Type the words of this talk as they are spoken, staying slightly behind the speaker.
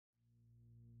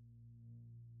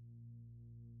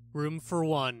Room for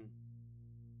 1.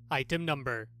 Item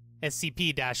Number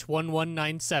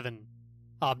SCP-1197.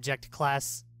 Object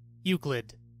Class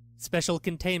Euclid. Special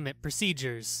Containment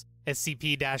Procedures.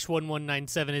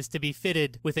 SCP-1197 is to be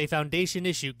fitted with a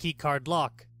Foundation-issue keycard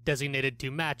lock, designated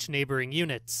to match neighboring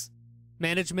units.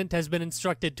 Management has been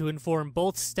instructed to inform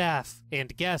both staff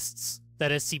and guests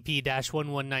that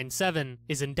SCP-1197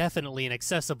 is indefinitely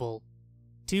inaccessible.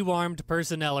 2 armed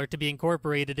personnel are to be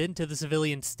incorporated into the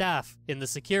civilian staff in the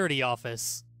security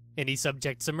office. Any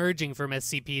subjects emerging from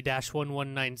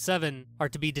SCP-1197 are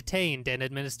to be detained and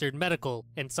administered medical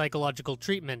and psychological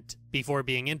treatment before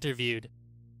being interviewed.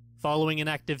 Following an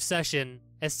active session,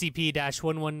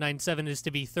 SCP-1197 is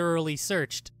to be thoroughly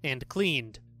searched and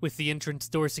cleaned, with the entrance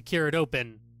door secured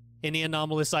open. Any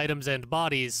anomalous items and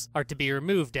bodies are to be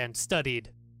removed and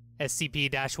studied.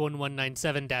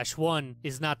 SCP-1197-1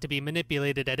 is not to be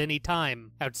manipulated at any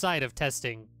time outside of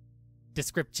testing.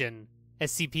 Description: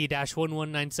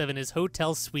 SCP-1197 is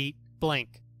Hotel Suite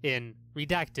blank in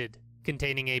Redacted,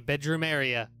 containing a bedroom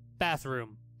area,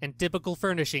 bathroom, and typical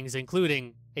furnishings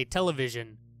including a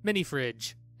television,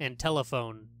 mini-fridge, and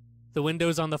telephone. The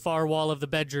windows on the far wall of the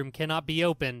bedroom cannot be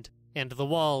opened, and the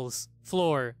walls,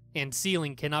 floor, and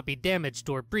ceiling cannot be damaged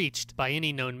or breached by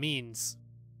any known means.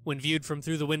 When viewed from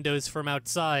through the windows from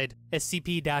outside,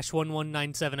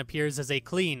 SCP-1197 appears as a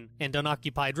clean and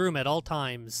unoccupied room at all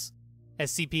times.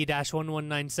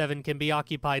 SCP-1197 can be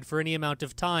occupied for any amount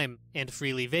of time and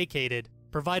freely vacated,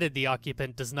 provided the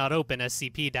occupant does not open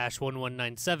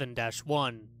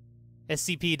SCP-1197-1.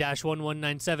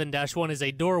 SCP-1197-1 is a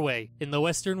doorway in the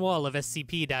western wall of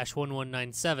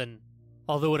SCP-1197.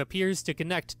 Although it appears to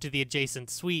connect to the adjacent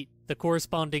suite, the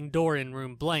corresponding door in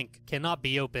room blank cannot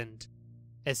be opened.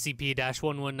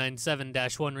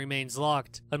 SCP-1197-1 remains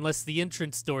locked unless the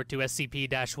entrance door to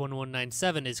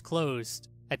SCP-1197 is closed,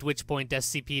 at which point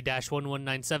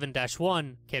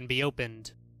SCP-1197-1 can be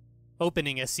opened.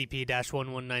 Opening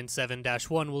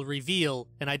SCP-1197-1 will reveal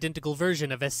an identical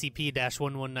version of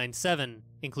SCP-1197,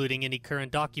 including any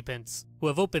current occupants who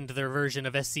have opened their version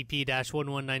of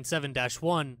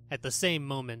SCP-1197-1 at the same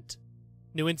moment.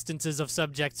 New instances of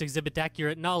subjects exhibit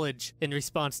accurate knowledge in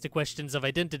response to questions of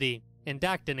identity and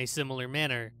act in a similar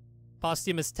manner.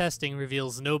 Posthumous testing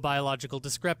reveals no biological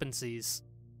discrepancies.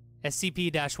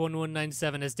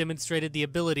 SCP-1197 has demonstrated the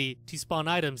ability to spawn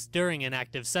items during an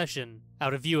active session,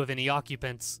 out of view of any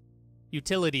occupants.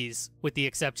 Utilities, with the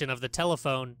exception of the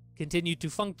telephone, continue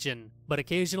to function, but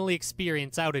occasionally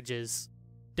experience outages.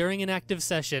 During an active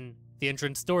session, the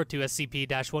entrance door to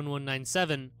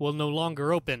SCP-1197 will no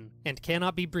longer open and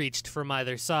cannot be breached from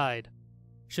either side.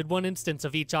 Should one instance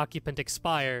of each occupant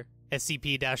expire,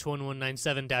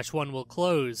 SCP-1197-1 will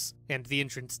close, and the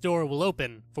entrance door will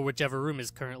open for whichever room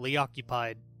is currently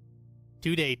occupied.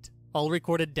 To date, all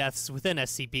recorded deaths within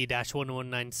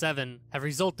SCP-1197 have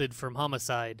resulted from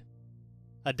homicide.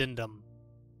 Addendum.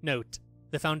 Note: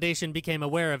 the Foundation became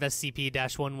aware of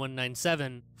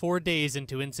SCP-1197 4 days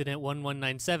into Incident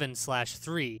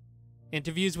 1197/3.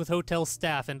 Interviews with hotel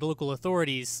staff and local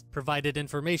authorities provided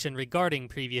information regarding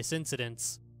previous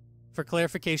incidents. For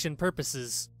clarification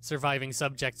purposes, surviving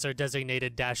subjects are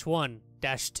designated -1,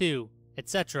 -2,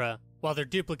 etc., while their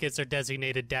duplicates are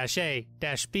designated -A,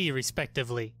 -B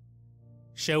respectively.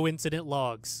 Show incident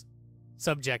logs.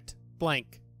 Subject: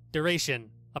 blank.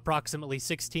 Duration: approximately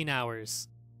 16 hours.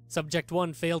 Subject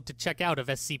 1 failed to check out of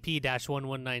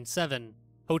SCP-1197.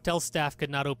 Hotel staff could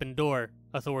not open door.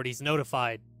 Authorities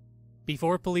notified.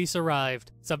 Before police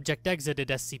arrived, subject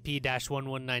exited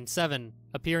SCP-1197,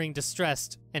 appearing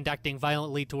distressed and acting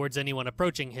violently towards anyone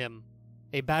approaching him.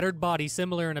 A battered body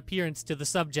similar in appearance to the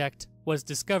subject was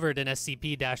discovered in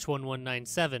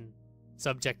SCP-1197.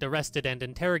 Subject arrested and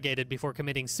interrogated before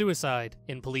committing suicide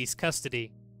in police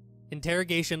custody.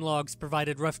 Interrogation logs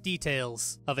provided rough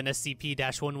details of an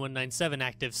SCP-1197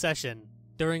 active session,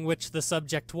 during which the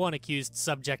Subject 1 accused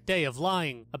Subject A of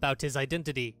lying about his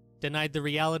identity, denied the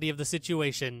reality of the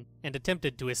situation, and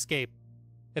attempted to escape.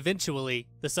 Eventually,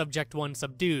 the Subject 1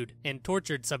 subdued and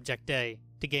tortured Subject A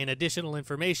to gain additional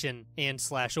information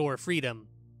and/or freedom.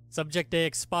 Subject A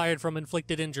expired from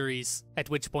inflicted injuries,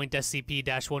 at which point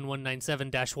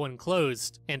SCP-1197-1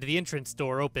 closed and the entrance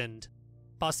door opened.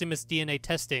 Posthumous DNA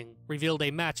testing revealed a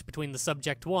match between the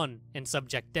Subject 1 and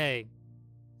Subject A.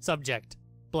 Subject: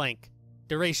 blank.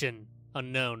 Duration: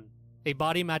 unknown. A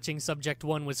body matching Subject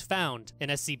 1 was found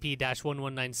in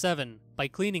SCP-1197 by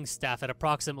cleaning staff at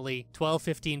approximately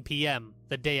 12:15 p.m.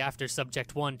 the day after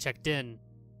Subject 1 checked in.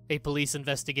 A police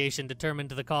investigation determined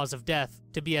the cause of death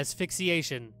to be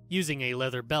asphyxiation using a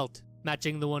leather belt,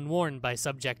 matching the one worn by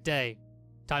Subject A.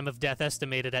 Time of death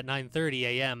estimated at 9:30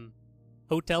 a.m.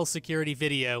 Hotel security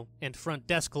video and front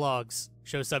desk logs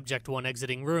show Subject 1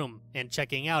 exiting room and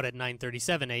checking out at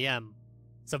 9:37 a.m.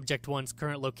 Subject 1's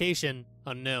current location,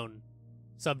 unknown.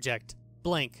 Subject,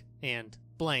 blank and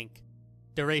blank.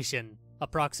 Duration,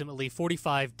 approximately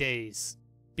 45 days.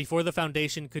 Before the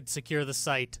Foundation could secure the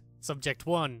site, Subject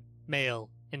 1, male,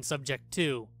 and Subject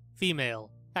 2,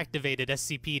 female, activated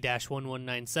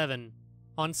SCP-1197.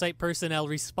 On-site personnel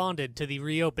responded to the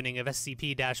reopening of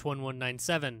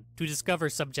SCP-1197 to discover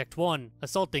Subject 1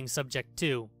 assaulting Subject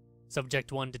 2.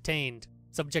 Subject 1 detained.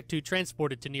 Subject 2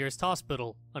 transported to nearest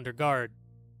hospital, under guard.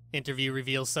 Interview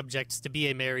reveals subjects to be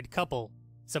a married couple.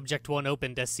 Subject 1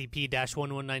 opened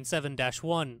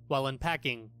SCP-1197-1 while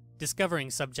unpacking,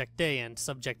 discovering Subject A and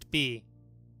Subject B.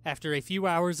 After a few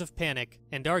hours of panic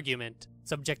and argument,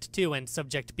 Subject 2 and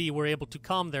Subject B were able to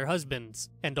calm their husbands,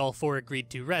 and all four agreed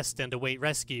to rest and await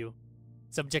rescue.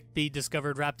 Subject B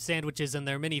discovered wrapped sandwiches in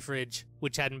their mini-fridge,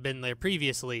 which hadn't been there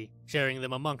previously, sharing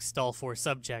them amongst all four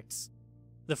subjects.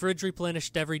 The fridge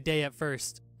replenished every day at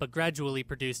first, but gradually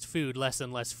produced food less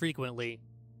and less frequently.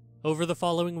 Over the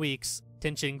following weeks,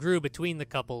 tension grew between the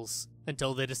couples,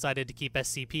 until they decided to keep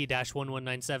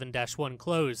SCP-1197-1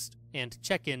 closed, and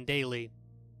check in daily.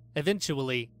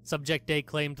 Eventually, Subject A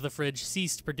claimed the fridge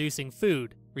ceased producing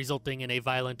food, resulting in a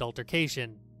violent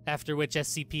altercation, after which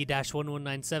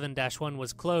SCP-1197-1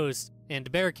 was closed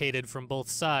and barricaded from both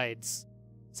sides.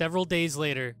 Several days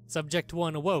later, Subject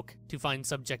 1 awoke to find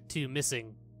Subject 2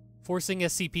 missing. Forcing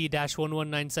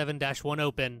SCP-1197-1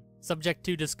 open, Subject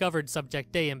 2 discovered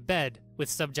Subject A in bed with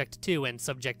Subject 2 and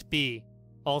Subject B.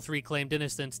 All three claimed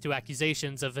innocence to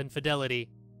accusations of infidelity.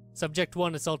 Subject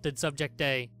 1 assaulted Subject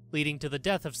A, leading to the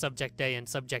death of Subject A and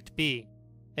Subject B.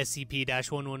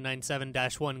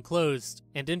 SCP-1197-1 closed,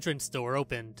 and entrance door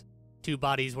opened. 2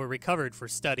 bodies were recovered for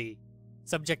study.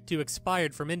 Subject 2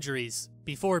 expired from injuries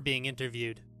before being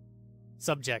interviewed.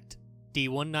 Subject,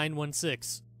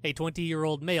 D-1916, a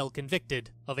 20-year-old male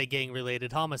convicted of a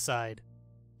gang-related homicide.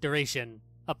 Duration,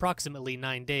 approximately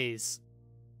 9 days.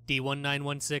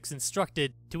 D-1916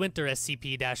 instructed to enter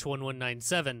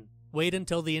SCP-1197, wait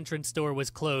until the entrance door was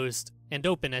closed, and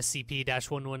open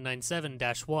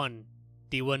SCP-1197-1.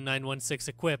 D-1916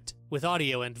 equipped with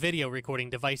audio and video recording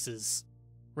devices.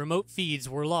 Remote feeds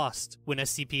were lost when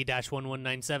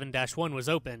SCP-1197-1 was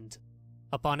opened.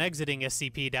 Upon exiting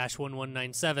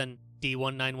SCP-1197,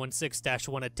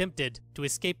 D-1916-1 attempted to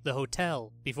escape the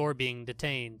hotel before being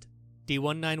detained.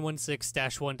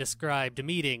 D-1916-1 described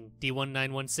meeting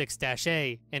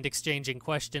D-1916-A and exchanging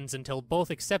questions until both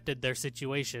accepted their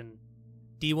situation.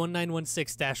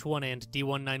 D-1916-1 and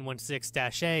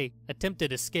D-1916-A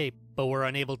attempted escape, but were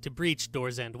unable to breach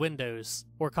doors and windows,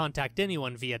 or contact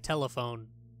anyone via telephone.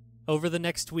 Over the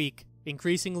next week,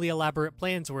 increasingly elaborate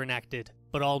plans were enacted,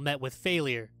 but all met with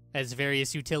failure, as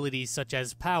various utilities such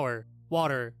as power,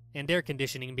 water, and air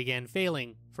conditioning began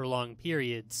failing for long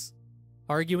periods.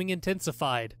 Arguing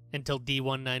intensified until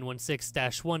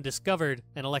D-1916-1 discovered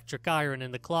an electric iron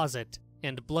in the closet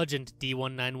and bludgeoned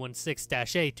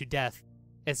D-1916-A to death.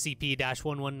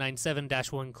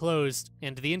 SCP-1197-1 closed,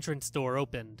 and the entrance door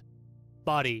opened.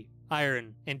 Body,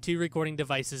 iron, and 2 recording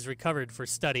devices recovered for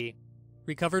study.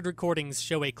 Recovered recordings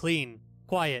show a clean,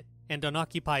 quiet, and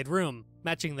unoccupied room,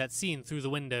 matching that seen through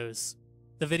the windows.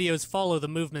 The videos follow the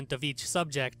movement of each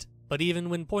subject, but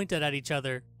even when pointed at each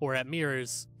other, or at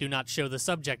mirrors, do not show the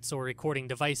subjects or recording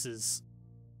devices.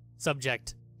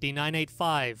 Subject,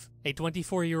 D-985, a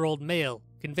 24-year-old male,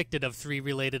 convicted of 3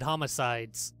 related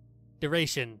homicides.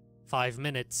 Duration, 5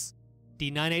 minutes.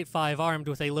 D-985 armed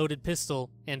with a loaded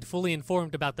pistol and fully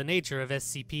informed about the nature of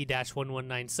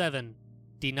SCP-1197.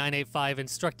 D-985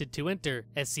 instructed to enter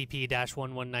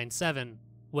SCP-1197,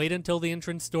 wait until the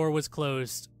entrance door was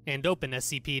closed, and open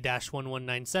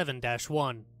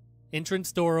SCP-1197-1.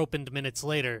 Entrance door opened minutes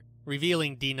later,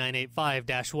 revealing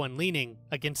D-985-1 leaning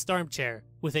against armchair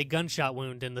with a gunshot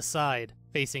wound in the side,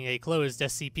 facing a closed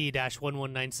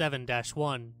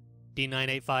SCP-1197-1.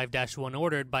 D-985-1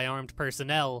 ordered by armed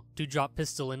personnel to drop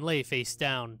pistol and lay face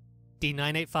down.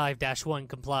 D-985-1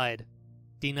 complied.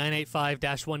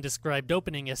 D-985-1 described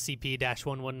opening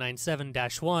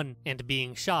SCP-1197-1 and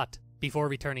being shot before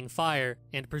returning fire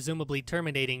and presumably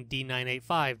terminating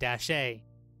D-985-A.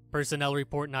 Personnel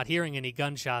report not hearing any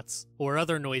gunshots or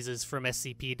other noises from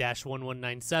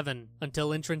SCP-1197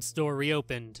 until entrance door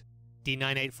reopened.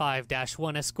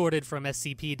 D-985-1 escorted from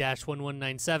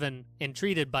SCP-1197 and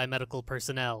treated by medical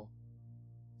personnel.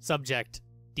 Subject,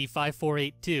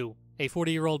 D-5482, a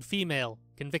 40-year-old female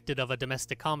convicted of a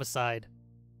domestic homicide.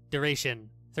 Duration,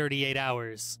 38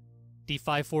 hours.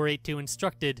 D-5482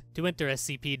 instructed to enter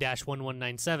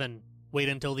SCP-1197, wait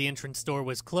until the entrance door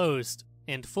was closed,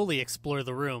 and fully explore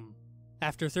the room.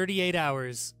 After 38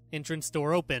 hours, entrance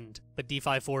door opened, but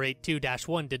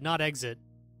D5482-1 did not exit.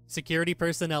 Security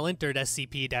personnel entered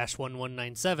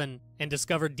SCP-1197 and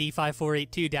discovered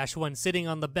D5482-1 sitting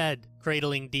on the bed,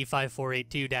 cradling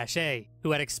D5482-A,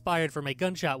 who had expired from a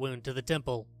gunshot wound to the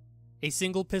temple. A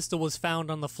single pistol was found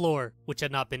on the floor, which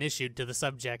had not been issued to the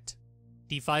subject.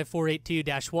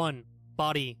 D5482-1,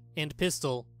 body, and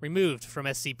pistol removed from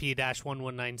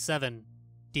SCP-1197.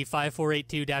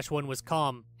 D5482-1 was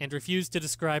calm and refused to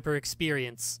describe her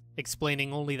experience,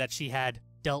 explaining only that she had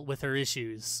dealt with her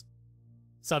issues.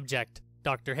 Subject: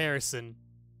 Dr. Harrison.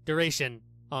 Duration: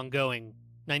 ongoing.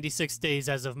 96 days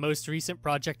as of most recent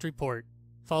project report.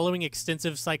 Following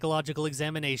extensive psychological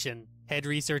examination, head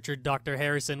researcher Dr.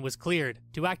 Harrison was cleared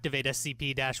to activate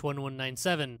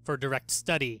SCP-1197 for direct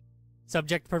study.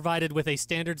 Subject provided with a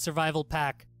standard survival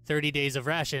pack, 30 days of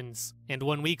rations, and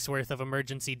 1 week's worth of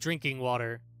emergency drinking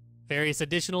water. Various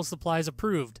additional supplies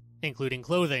approved, including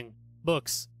clothing,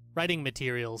 books, writing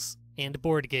materials, and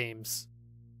board games.